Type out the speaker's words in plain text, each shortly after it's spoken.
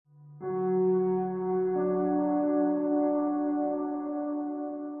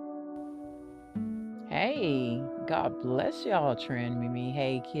God bless y'all, Trend Mimi.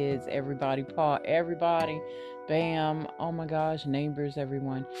 Hey, kids, everybody, Paul, everybody. Bam. Oh my gosh, neighbors,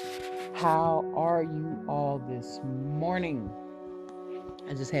 everyone. How are you all this morning?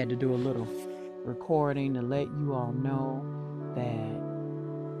 I just had to do a little recording to let you all know that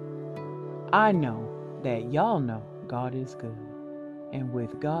I know that y'all know God is good. And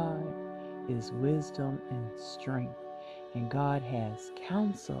with God is wisdom and strength. And God has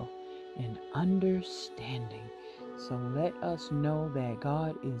counsel and understanding. So let us know that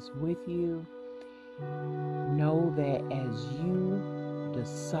God is with you. Know that as you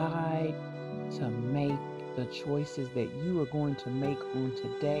decide to make the choices that you are going to make on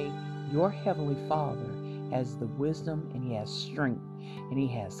today, your Heavenly Father has the wisdom and He has strength and He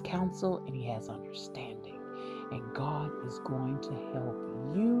has counsel and He has understanding. And God is going to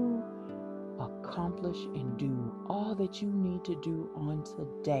help you accomplish and do all that you need to do on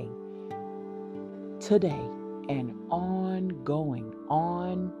today and ongoing,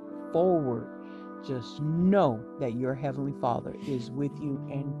 on forward. Just know that your Heavenly Father is with you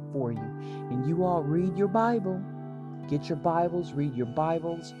and for you. And you all read your Bible. Get your Bibles, read your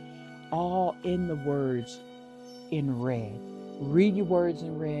Bibles, all in the words in red. Read your words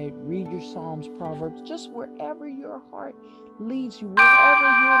in red. Read your Psalms, Proverbs, just wherever your heart leads you, wherever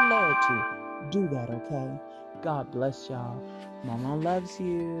you're led to. Do that, okay? God bless y'all. Mama loves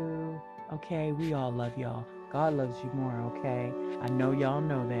you. Okay, we all love y'all. God loves you more, okay? I know y'all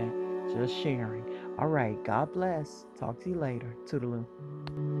know that. Just sharing. All right, God bless. Talk to you later. Toodaloo.